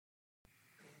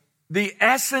The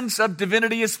essence of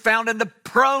divinity is found in the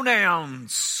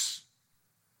pronouns.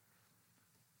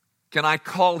 Can I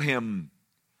call him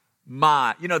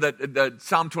my? You know, the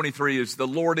Psalm 23 is, the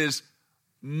Lord is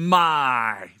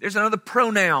my. There's another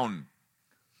pronoun.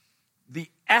 The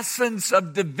essence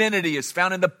of divinity is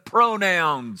found in the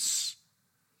pronouns.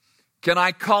 Can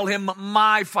I call him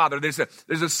my Father? There's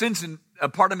a sense in a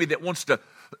part of me that wants to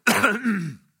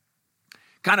kind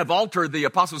of alter the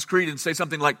Apostles' Creed and say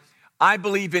something like, I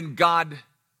believe in God,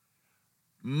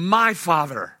 my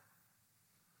Father.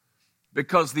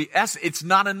 Because it's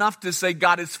not enough to say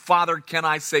God is Father. Can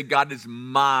I say God is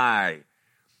my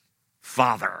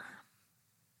Father?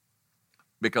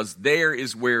 Because there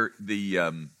is where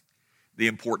the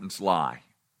importance lie,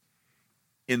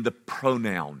 in the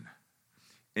pronoun.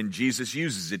 And Jesus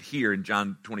uses it here in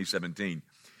John 20:17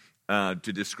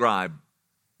 to describe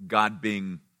God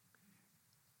being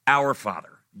our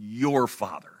Father, your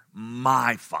Father,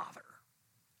 my Father.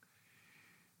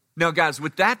 Now, guys,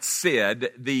 with that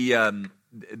said, the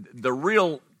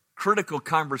real critical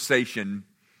conversation,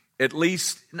 at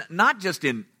least not just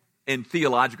in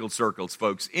theological circles,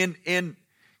 folks, in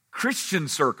Christian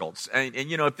circles, and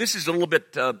you know, if this is a little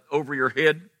bit over your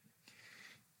head,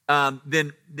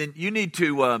 then you need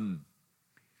to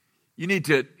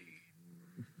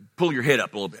pull your head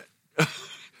up a little bit,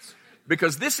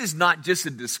 because this is not just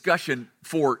a discussion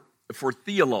for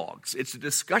theologues. It's a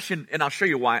discussion, and I'll show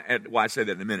you why I say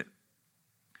that in a minute.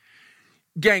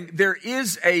 Gang, there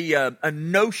is a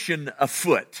notion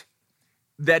afoot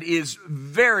that is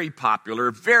very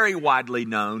popular, very widely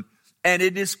known, and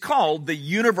it is called the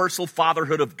universal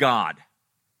fatherhood of God.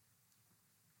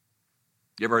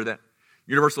 You ever heard of that?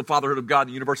 Universal fatherhood of God,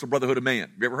 the universal brotherhood of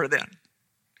man. You ever heard of that?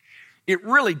 It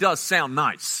really does sound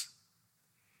nice.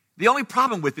 The only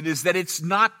problem with it is that it's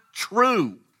not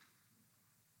true.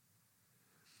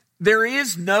 There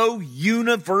is no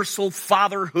universal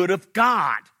fatherhood of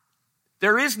God.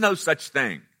 There is no such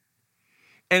thing.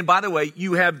 And by the way,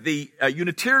 you have the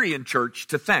Unitarian Church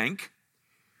to thank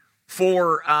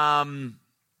for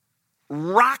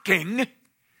rocking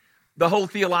the whole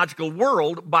theological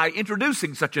world by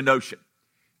introducing such a notion.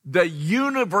 The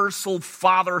universal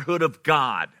fatherhood of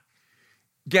God.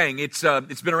 Gang, it's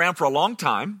been around for a long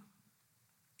time,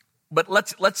 but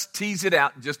let's tease it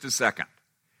out in just a second.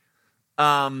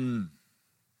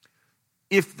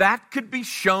 If that could be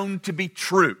shown to be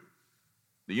true,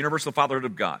 the universal fatherhood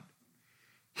of God,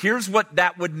 here's what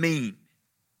that would mean,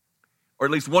 or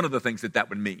at least one of the things that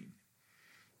would mean.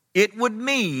 It would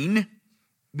mean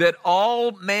that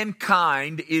all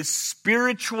mankind is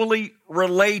spiritually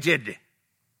related.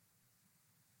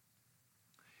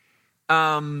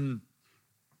 That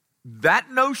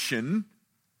notion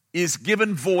is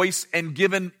given voice and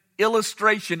given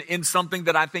illustration in something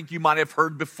that I think you might have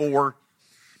heard before,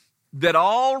 that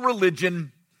all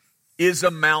religion is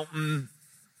a mountain,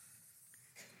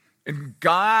 and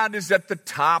God is at the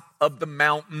top of the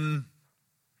mountain.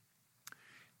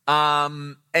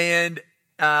 And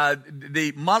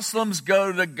the Muslims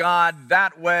go to God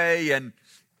that way, and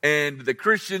the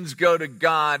Christians go to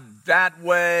God that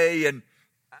way, and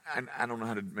I don't know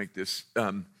how to make this.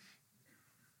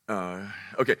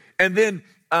 Okay, and then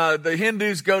the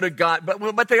Hindus go to God,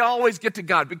 but they always get to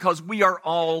God because we are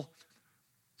all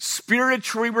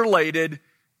spiritually related,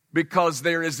 because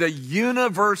there is a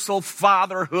universal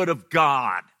fatherhood of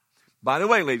God. By the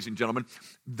way, ladies and gentlemen,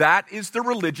 that is the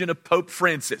religion of Pope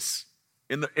Francis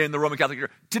in the Roman Catholic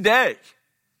Church today.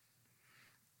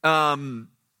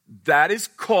 That is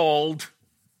called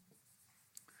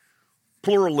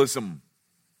pluralism.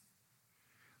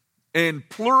 And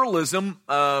pluralism,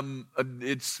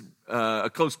 it's a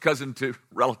close cousin to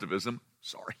relativism.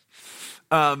 Sorry.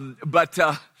 But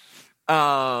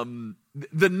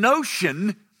the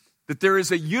notion that there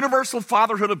is a universal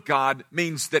fatherhood of God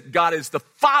means that God is the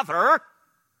Father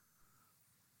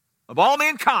of all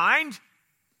mankind,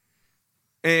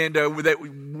 and that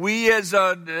we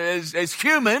as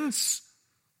humans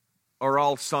are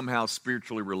all somehow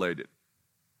spiritually related.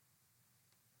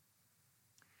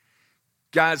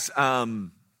 Guys,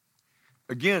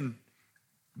 again,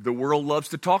 the world loves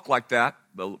to talk like that.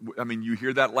 I mean, you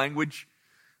hear that language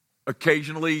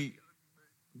occasionally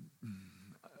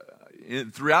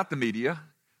throughout the media.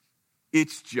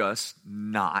 It's just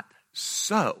not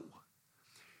so.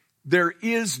 There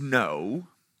is no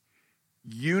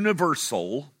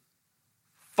universal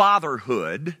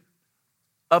fatherhood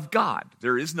of God.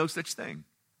 There is no such thing.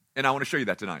 And I want to show you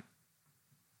that tonight.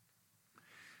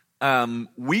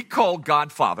 We call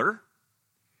God Father,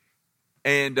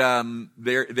 and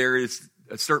there is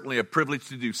certainly a privilege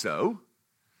to do so.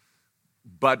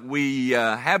 but we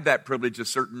have that privilege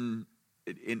in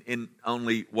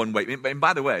only one way. And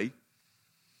by the way,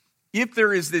 if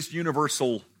there is this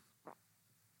universal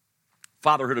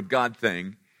fatherhood of God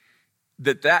thing,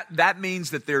 that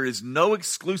means that there is no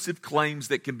exclusive claims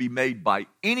that can be made by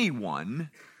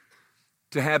anyone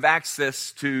to have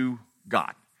access to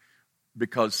God,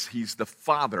 because he's the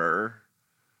father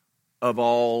of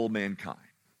all mankind.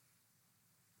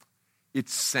 It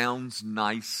sounds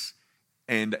nice,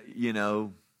 and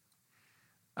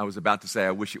I was about to say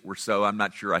I wish it were so. I'm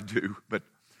not sure I do, but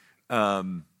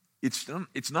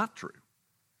it's not true.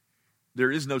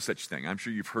 There is no such thing. I'm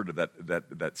sure you've heard of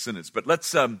that sentence. But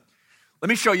let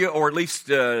me show you, or at least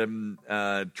try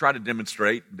to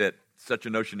demonstrate that such a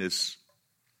notion is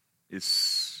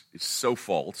so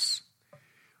false.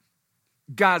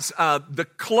 Guys, the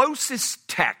closest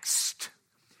text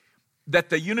that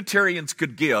the Unitarians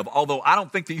could give, although I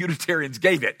don't think the Unitarians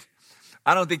gave it.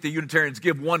 I don't think the Unitarians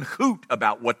give one hoot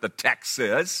about what the text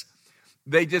says.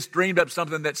 They just dreamed up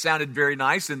something that sounded very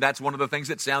nice, and that's one of the things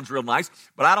that sounds real nice.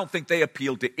 But I don't think they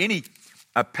appeal to any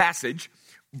passage.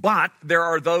 But there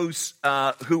are those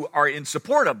who are in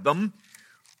support of them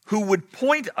who would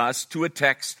point us to a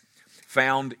text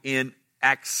found in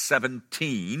Acts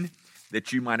 17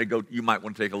 that you might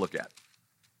want to take a look at.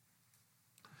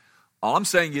 All I'm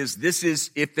saying is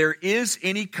if there is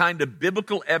any kind of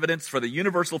biblical evidence for the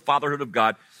universal fatherhood of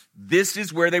God, this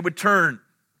is where they would turn,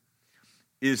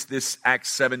 is this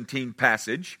Acts 17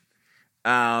 passage.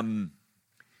 Let me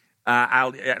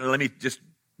just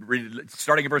read it,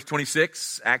 starting in verse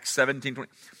 26, Acts 17:20.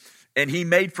 And he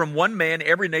made from one man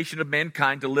every nation of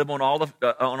mankind to live on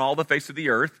all the face of the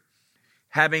earth,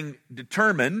 having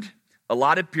determined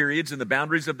allotted periods and the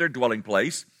boundaries of their dwelling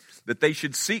place, that they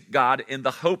should seek God in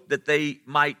the hope that they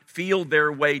might feel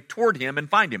their way toward him and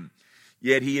find him.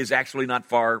 Yet he is actually not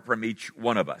far from each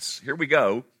one of us. Here we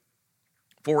go.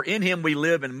 For in him we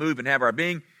live and move and have our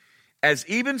being. As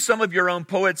even some of your own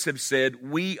poets have said,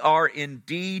 we are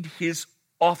indeed his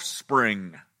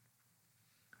offspring.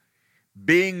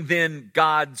 Being then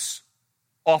God's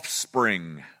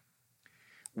offspring,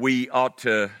 we ought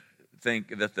to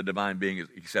think that the divine being is,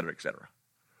 et cetera, et cetera.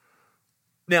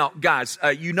 Now, guys,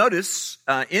 you notice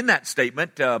in that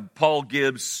statement, Paul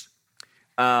gives,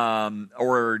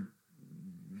 or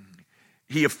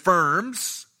he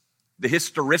affirms the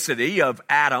historicity of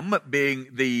Adam being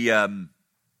the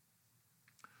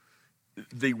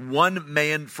one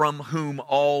man from whom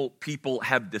all people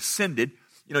have descended.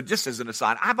 Just as an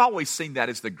aside, I've always seen that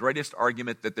as the greatest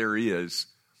argument that there is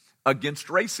against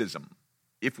racism,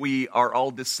 if we are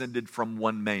all descended from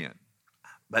one man.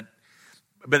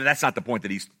 But that's not the point that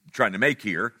he's trying to make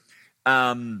here.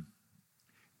 But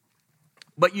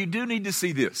you do need to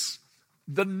see this.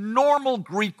 The normal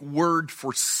Greek word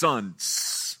for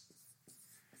sons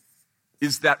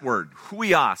is that word,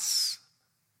 huios.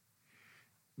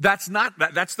 That's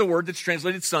the word that's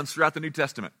translated sons throughout the New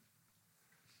Testament.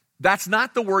 That's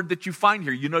not the word that you find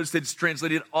here. You notice that it's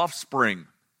translated offspring.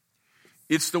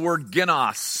 It's the word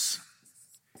genos.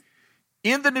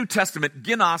 In the New Testament,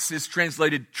 genos is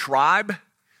translated tribe.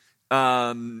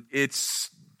 It's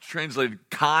translated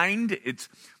kind.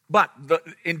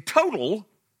 In total,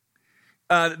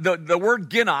 the word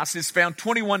genos is found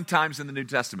 21 times in the New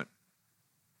Testament.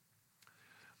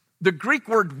 The Greek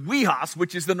word huios,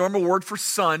 which is the normal word for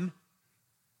son,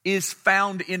 is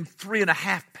found in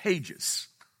 3.5 pages.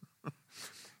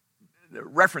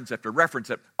 Reference after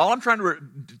reference. All I'm trying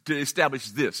to establish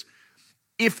is this.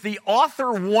 If the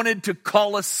author wanted to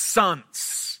call us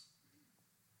sons,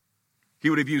 he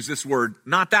would have used this word,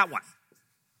 not that one.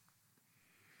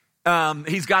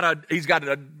 He's got a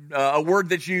word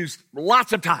that's used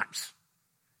lots of times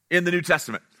in the New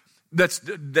Testament that's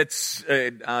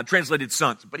translated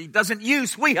sons, but he doesn't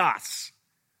use huios.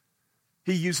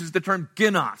 He uses the term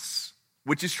genos,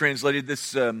 which is translated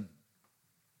this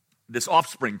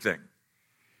offspring thing.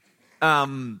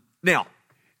 Now,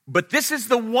 but this is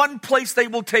the one place they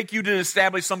will take you to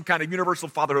establish some kind of universal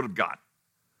fatherhood of God.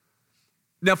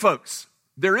 Now, folks,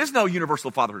 there is no universal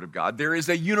fatherhood of God. There is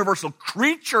a universal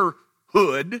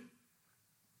creaturehood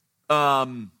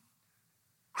of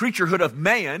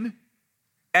man,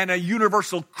 and a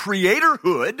universal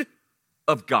creatorhood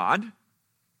of God.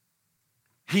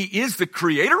 He is the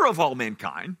creator of all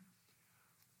mankind,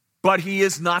 but he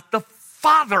is not the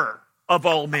father of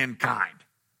all mankind.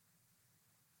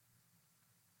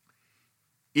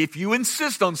 If you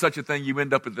insist on such a thing, you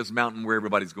end up at this mountain where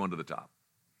everybody's going to the top.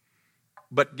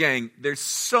 But gang, there's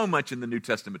so much in the New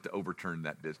Testament to overturn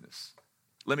that business.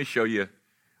 Let me show you.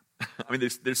 I mean,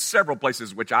 there's several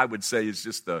places which I would say is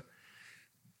just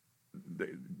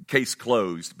case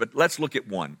closed. But let's look at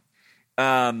one.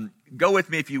 Go with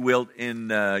me, if you will, in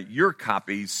your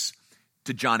copies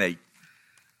to John 8.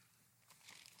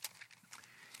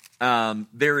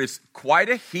 There is quite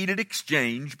a heated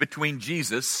exchange between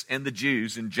Jesus and the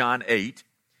Jews in John 8.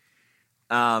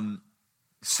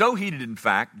 So heated, in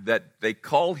fact, that they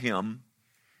call him,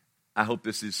 I hope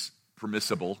this is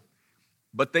permissible,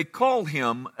 but they call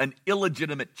him an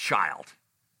illegitimate child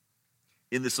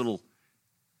in this little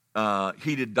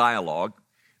heated dialogue.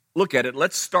 Look at it.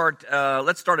 Let's start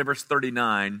at verse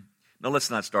 39. No, let's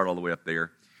not start all the way up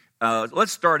there.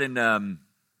 Let's start in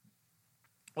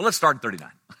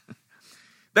 39.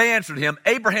 They answered him,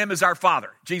 Abraham is our father.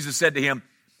 Jesus said to him,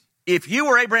 if you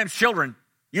were Abraham's children,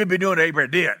 you'd be doing what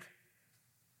Abraham did.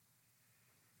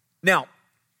 Now,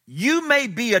 you may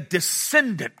be a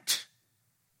descendant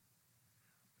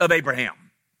of Abraham,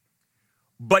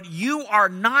 but you are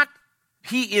not,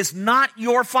 he is not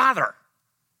your father.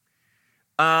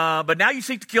 But now you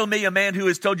seek to kill me, a man who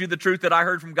has told you the truth that I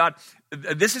heard from God.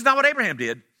 This is not what Abraham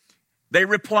did. They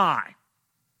reply,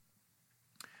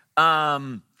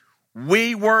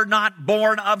 we were not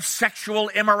born of sexual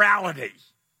immorality.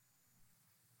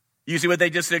 You see what they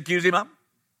just accused him of?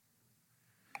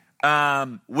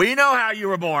 We know how you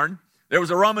were born. There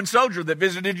was a Roman soldier that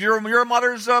visited your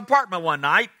mother's apartment one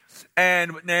night,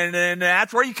 and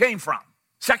that's where you came from.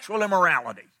 Sexual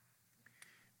immorality.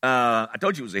 I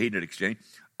told you it was a heated exchange.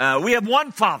 We have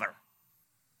one Father,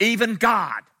 even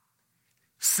God.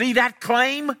 See that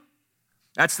claim?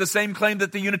 That's the same claim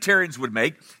that the Unitarians would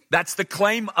make. That's the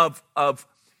claim of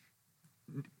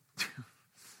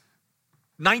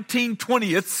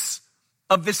 19/20ths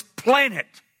of this planet.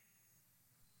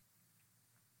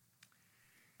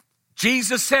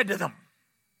 Jesus said to them,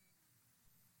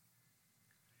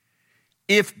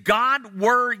 if God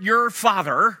were your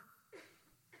father,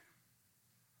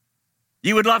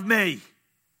 you would love me.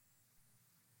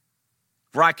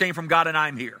 For I came from God and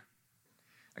I'm here.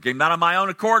 I came not on my own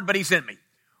accord, but he sent me.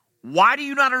 Why do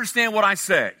you not understand what I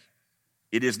say?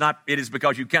 It is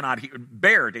because you cannot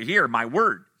bear to hear my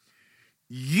word.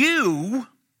 You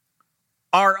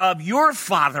are of your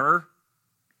father,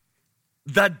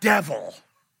 the devil.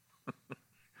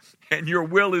 And your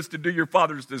will is to do your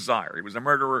father's desire. He was a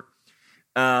murderer.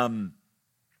 Down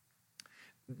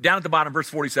at the bottom, verse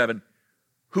 47.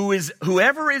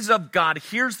 Whoever is of God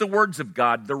hears the words of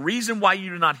God. The reason why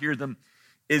you do not hear them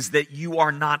is that you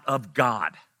are not of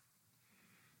God.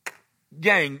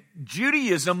 Gang,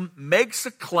 Judaism makes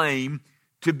a claim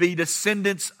to be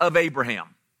descendants of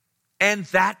Abraham. And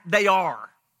that they are.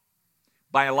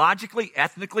 Biologically,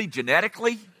 ethnically,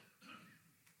 genetically.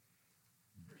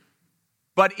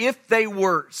 But if they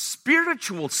were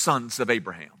spiritual sons of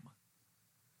Abraham,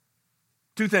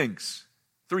 three things.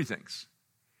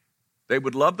 They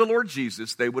would love the Lord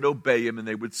Jesus, they would obey him, and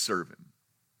they would serve him.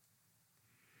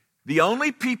 The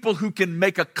only people who can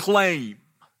make a claim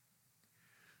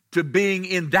to being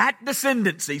in that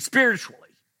descendancy spiritually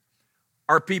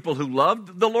are people who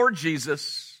loved the Lord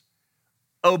Jesus,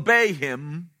 obey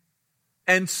him,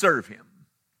 and serve him.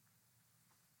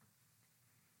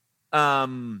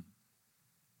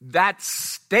 That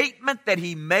statement that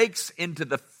he makes into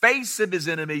the face of his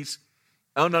enemies,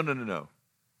 oh, no.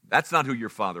 That's not who your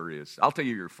father is. I'll tell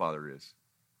you who your father is.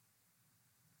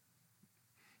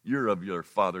 You're of your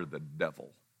father, the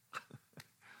devil.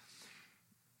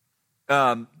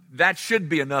 That should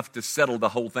be enough to settle the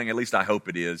whole thing. At least I hope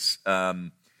it is.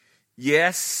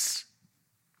 Yes,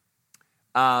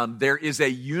 there is a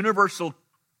universal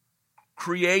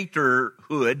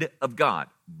creatorhood of God,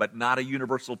 but not a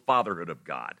universal fatherhood of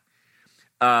God.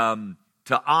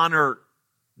 To honor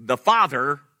the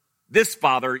Father, this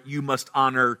Father, you must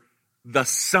honor the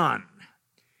Son.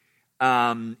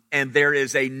 And there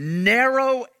is a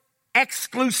narrow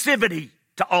exclusivity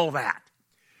to all that.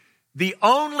 The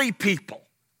only people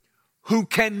who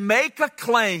can make a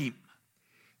claim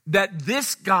that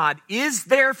this God is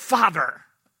their Father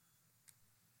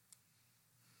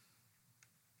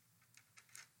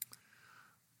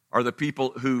are the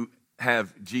people who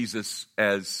have Jesus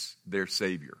as their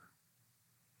Savior.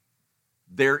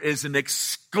 There is an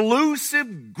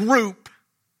exclusive group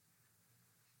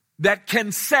that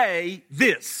can say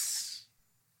this: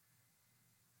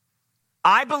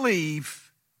 I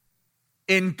believe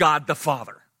in God the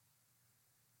Father.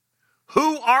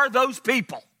 Who are those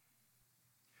people?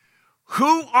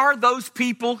 Who are those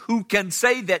people who can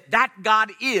say that that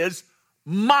God is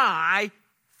my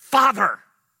Father?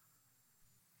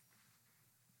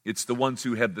 It's the ones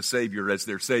who have the Savior as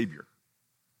their Savior.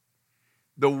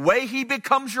 The way he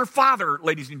becomes your father,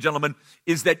 ladies and gentlemen,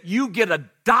 is that you get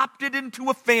adopted into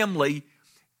a family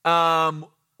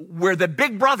where the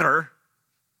big brother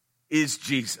is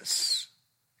Jesus.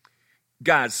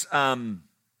 Guys, the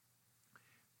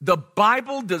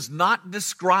Bible does not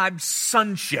describe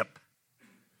sonship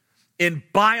in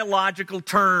biological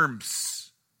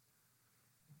terms.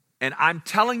 And I'm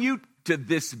telling you, to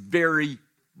this very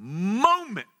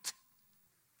moment,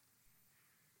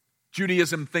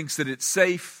 Judaism thinks that it's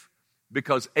safe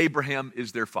because Abraham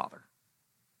is their father.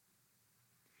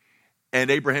 And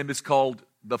Abraham is called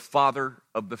the father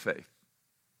of the faith.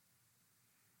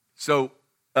 So,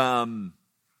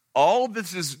 all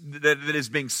this that is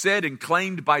being said and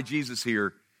claimed by Jesus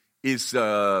here is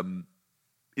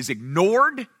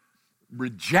ignored,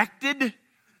 rejected.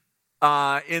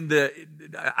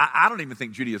 I don't even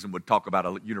think Judaism would talk about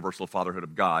a universal fatherhood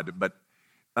of God, but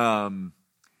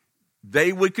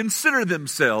they would consider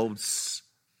themselves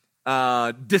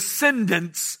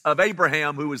descendants of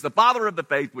Abraham, who is the father of the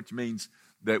faith, which means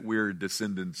that we're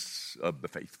descendants of the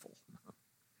faithful.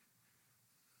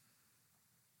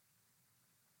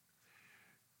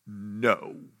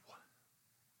 No.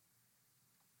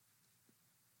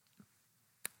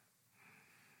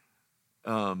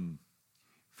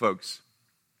 Folks,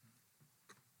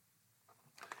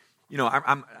 you know,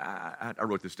 I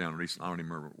wrote this down recently. I don't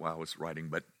even remember why I was writing,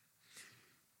 but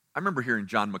I remember hearing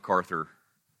John MacArthur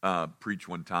preach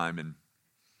one time, and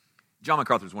John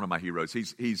MacArthur is one of my heroes.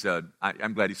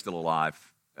 I'm glad he's still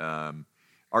alive.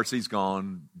 R.C.'s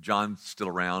gone. John's still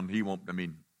around.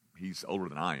 He's older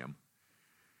than I am.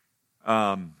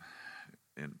 And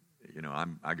you know,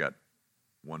 I got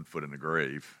one foot in the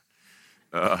grave.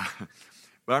 But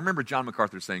I remember John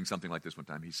MacArthur saying something like this one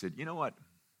time. He said, you know what?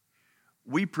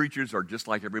 We preachers are just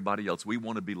like everybody else. We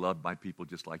want to be loved by people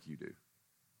just like you do.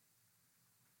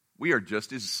 We are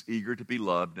just as eager to be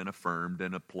loved and affirmed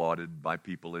and applauded by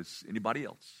people as anybody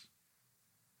else.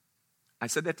 I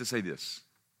said that to say this.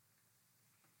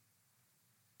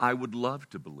 I would love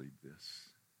to believe this.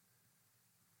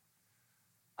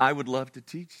 I would love to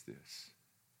teach this.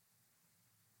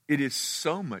 It is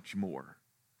so much more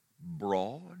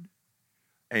broad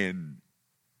and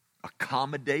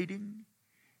accommodating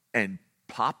and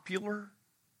popular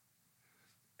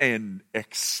and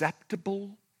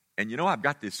acceptable. And you know, I've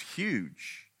got this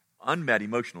huge unmet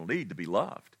emotional need to be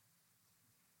loved.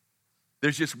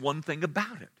 There's just one thing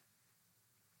about it.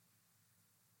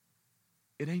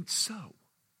 It ain't so.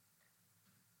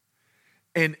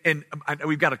 And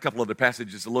we've got a couple other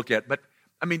passages to look at, but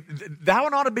I mean, that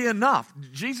one ought to be enough.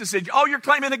 Jesus said, oh, you're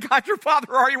claiming that God's your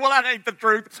father, are you? Well, that ain't the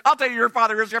truth. I'll tell you your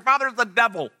father is. Your father is the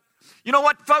devil. You know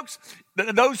what, folks?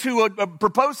 Those who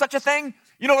propose such a thing,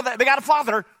 you know, they got a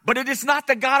father, but it is not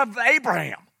the God of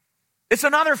Abraham. It's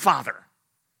another father.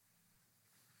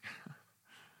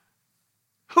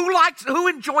 Who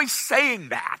enjoys saying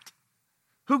that?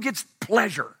 Who gets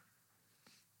pleasure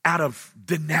out of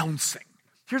denouncing?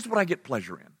 Here's what I get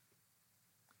pleasure in.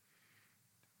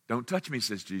 Don't touch me,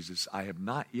 says Jesus. I have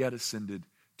not yet ascended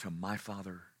to my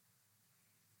Father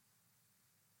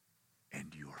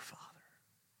and your Father.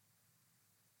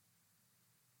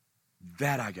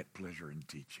 That I get pleasure in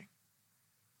teaching.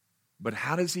 But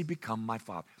how does he become my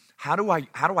Father? How do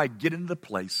I get into the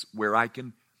place where I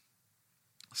can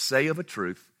say of a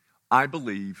truth, I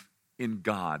believe in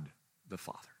God the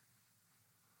Father?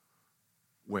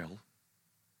 Well,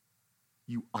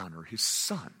 you honor his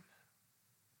Son.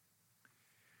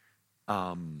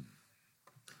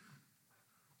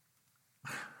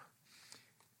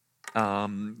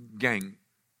 Gang,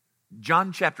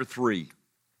 John chapter 3,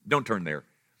 don't turn there.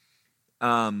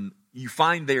 You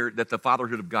find there that the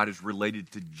fatherhood of God is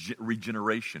related to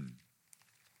regeneration.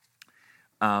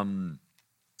 That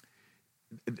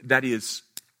is,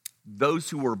 those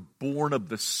who are born of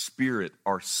the Spirit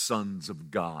are sons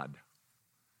of God.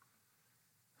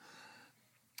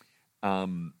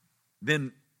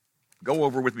 Then go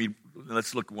over with me.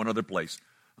 Let's look one other place.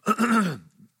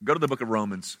 Go to the book of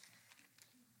Romans,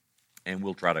 and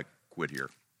we'll try to quit here.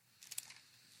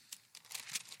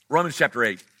 Romans chapter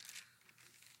 8.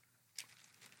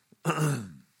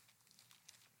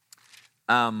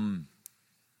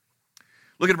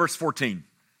 Look at verse 14.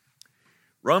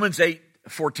 Romans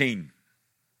 8:14.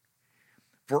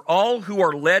 For all who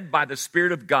are led by the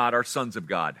Spirit of God are sons of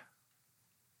God.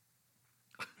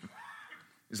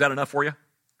 Is that enough for you?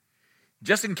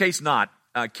 Just in case not,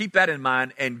 keep that in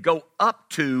mind and go up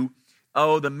to,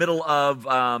 the middle of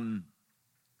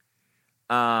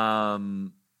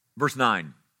verse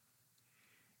 9.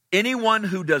 Anyone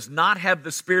who does not have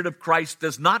the Spirit of Christ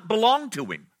does not belong to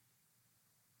him.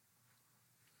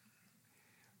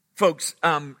 Folks,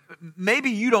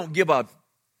 maybe you don't give a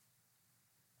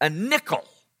nickel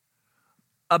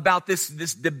about this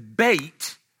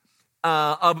debate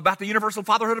about the universal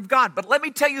fatherhood of God. But let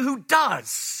me tell you who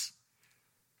does.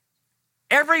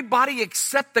 Everybody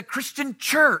except the Christian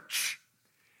church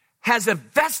has a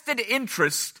vested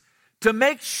interest to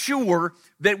make sure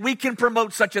that we can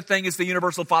promote such a thing as the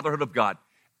universal fatherhood of God.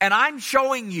 And I'm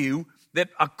showing you that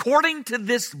according to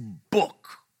this book,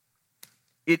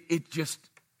 it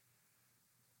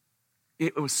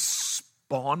was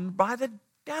spawned by the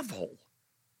devil.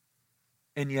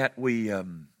 And yet we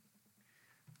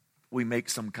make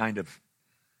some kind of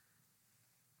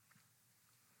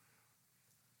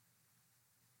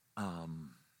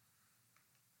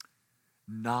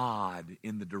nod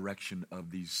in the direction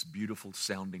of these beautiful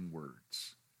sounding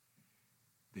words.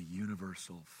 The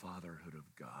universal fatherhood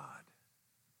of God.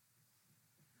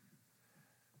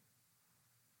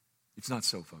 It's not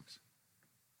so, folks.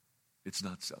 It's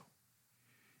not so.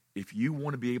 If you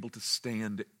want to be able to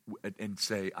stand and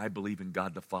say, I believe in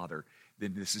God the Father,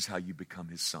 then this is how you become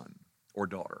his son or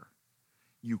daughter.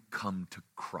 You come to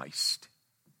Christ.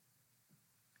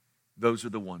 Those are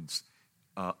the ones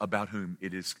about whom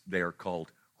they are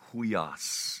called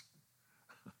huios,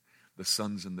 the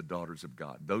sons and the daughters of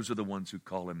God. Those are the ones who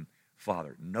call him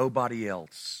Father. Nobody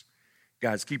else.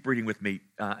 Guys, keep reading with me.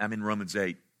 I'm in Romans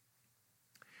 8.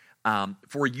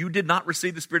 For you did not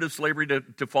receive the spirit of slavery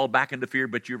to fall back into fear,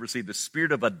 but you received the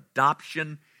spirit of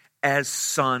adoption as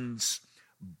sons,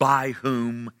 by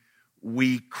whom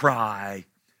we cry,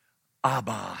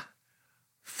 Abba,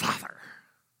 Father.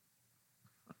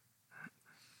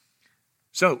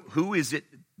 So, who is it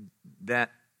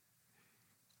that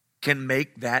can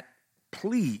make that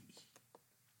plea?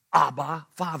 Abba,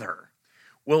 Father.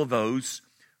 Well, those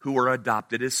who are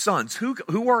adopted as sons.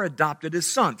 Who are adopted as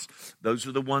sons? Those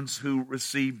are the ones who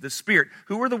receive the Spirit.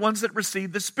 Who are the ones that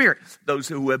receive the Spirit? Those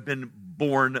who have been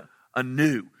born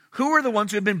anew. Who are the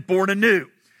ones who have been born anew?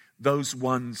 Those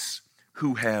ones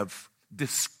who have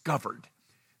discovered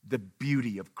the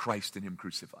beauty of Christ and him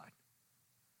crucified.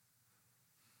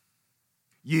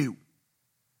 You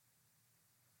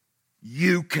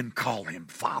can call him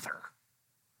Father.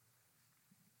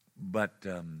 But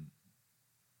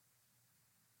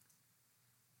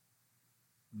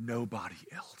nobody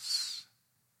else.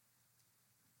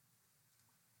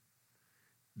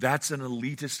 That's an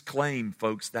elitist claim,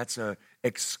 folks. That's an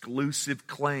exclusive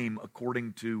claim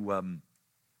according to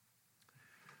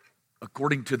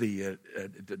the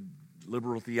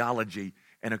liberal theology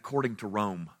and according to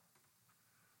Rome.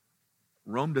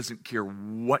 Rome doesn't care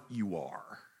what you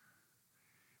are,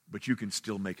 but you can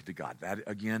still make it to God. That,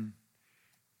 again,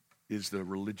 is the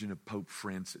religion of Pope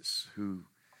Francis, who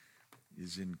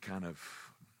is in kind of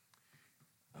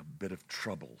a bit of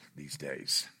trouble these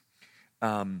days.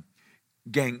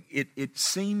 Gang, it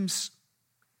seems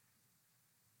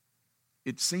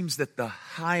that the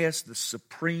highest, the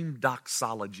supreme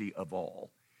doxology of all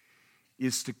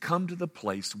is to come to the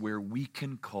place where we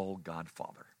can call God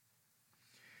Father.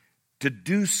 To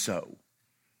do so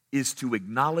is to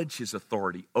acknowledge his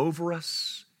authority over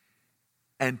us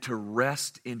and to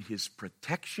rest in his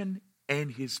protection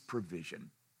and his provision.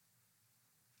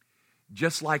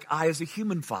 Just like I, as a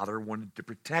human father, wanted to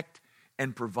protect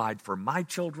and provide for my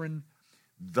children,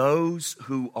 those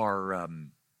who are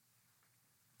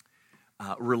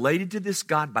related to this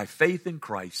God by faith in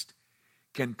Christ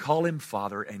can call him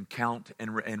Father and count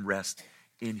and rest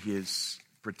in his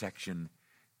protection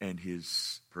and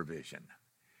his provision.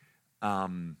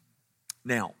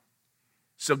 Now,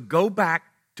 so go back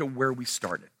to where we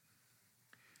started,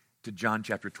 to John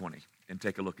chapter 20, and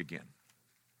take a look again.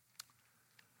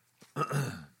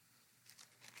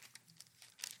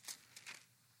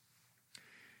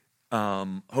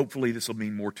 Hopefully this will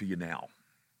mean more to you now.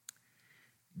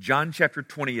 John chapter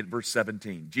 20 at verse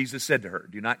 17. Jesus said to her,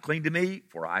 do not cling to me,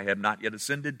 for I have not yet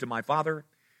ascended to my Father,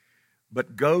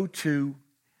 but go to,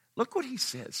 look what he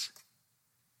says.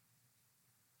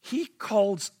 He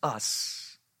calls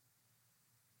us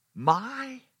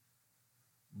my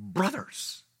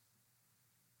brothers.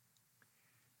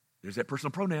 There's that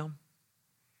personal pronoun.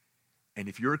 And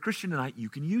if you're a Christian tonight, you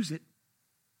can use it.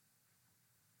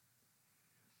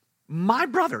 My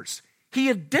brothers. He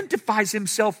identifies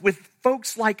himself with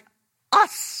folks like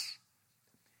us.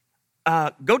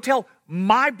 Go tell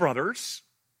my brothers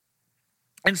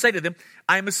and say to them,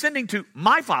 I am ascending to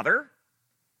my Father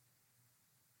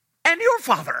and your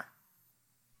Father.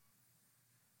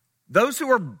 Those who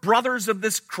are brothers of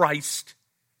this Christ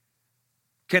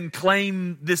can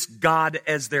claim this God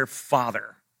as their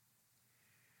Father.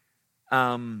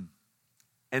 And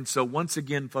so once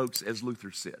again, folks, as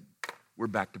Luther said, we're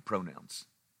back to pronouns.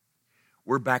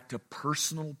 We're back to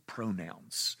personal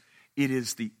pronouns. It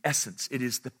is the essence. It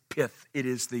is the pith. It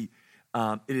is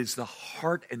the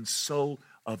heart and soul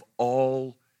of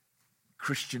all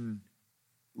Christian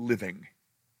living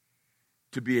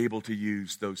to be able to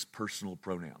use those personal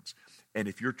pronouns. And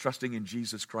if you're trusting in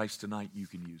Jesus Christ tonight, you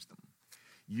can use them.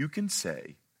 You can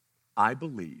say, I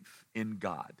believe in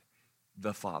God,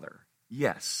 the Father.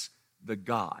 Yes, the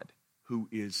God who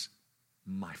is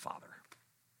my Father.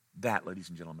 That, ladies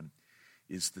and gentlemen,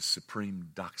 is the supreme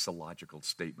doxological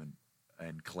statement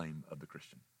and claim of the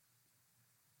Christian.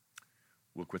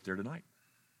 We'll quit there tonight.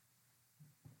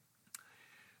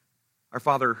 Our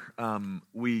Father,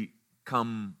 we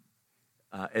come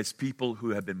as people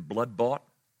who have been blood-bought.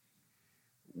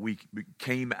 We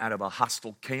came out of a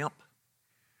hostile camp.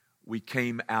 We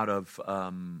came out of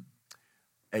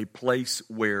a place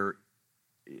where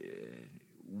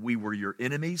we were your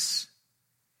enemies,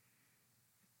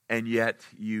 and yet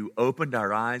you opened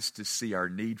our eyes to see our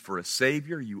need for a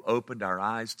Savior. You opened our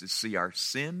eyes to see our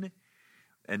sin,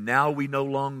 and now we no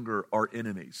longer are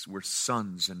enemies. We're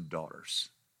sons and daughters.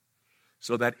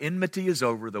 So that enmity is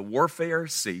over, the warfare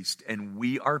ceased, and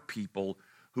we are people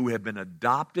who have been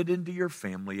adopted into your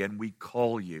family, and we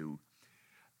call you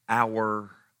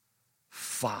our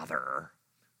Father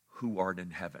who art in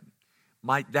heaven.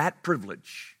 Might that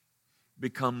privilege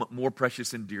become more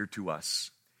precious and dear to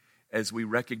us as we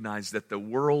recognize that the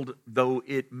world, though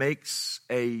it makes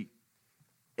a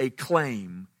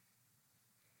claim,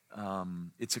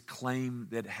 it's a claim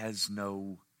that has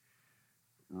no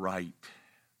right.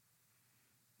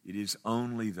 It is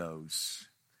only those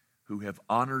who have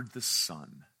honored the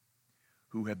Son,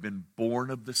 who have been born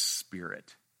of the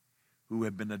Spirit, who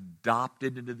have been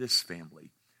adopted into this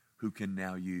family, who can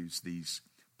now use these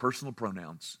personal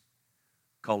pronouns,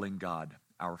 calling God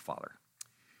our Father.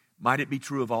 Might it be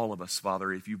true of all of us,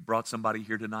 Father, if you've brought somebody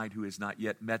here tonight who has not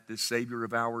yet met this Savior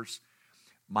of ours,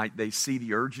 might they see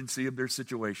the urgency of their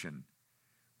situation,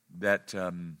 that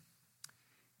the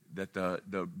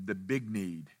big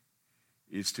need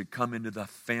is to come into the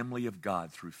family of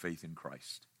God through faith in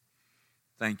Christ.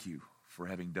 Thank you for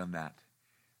having done that,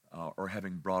 or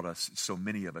having brought us, so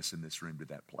many of us in this room, to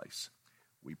that place.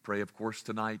 We pray, of course,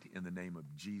 tonight in the name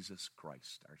of Jesus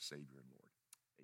Christ, our Savior and Lord.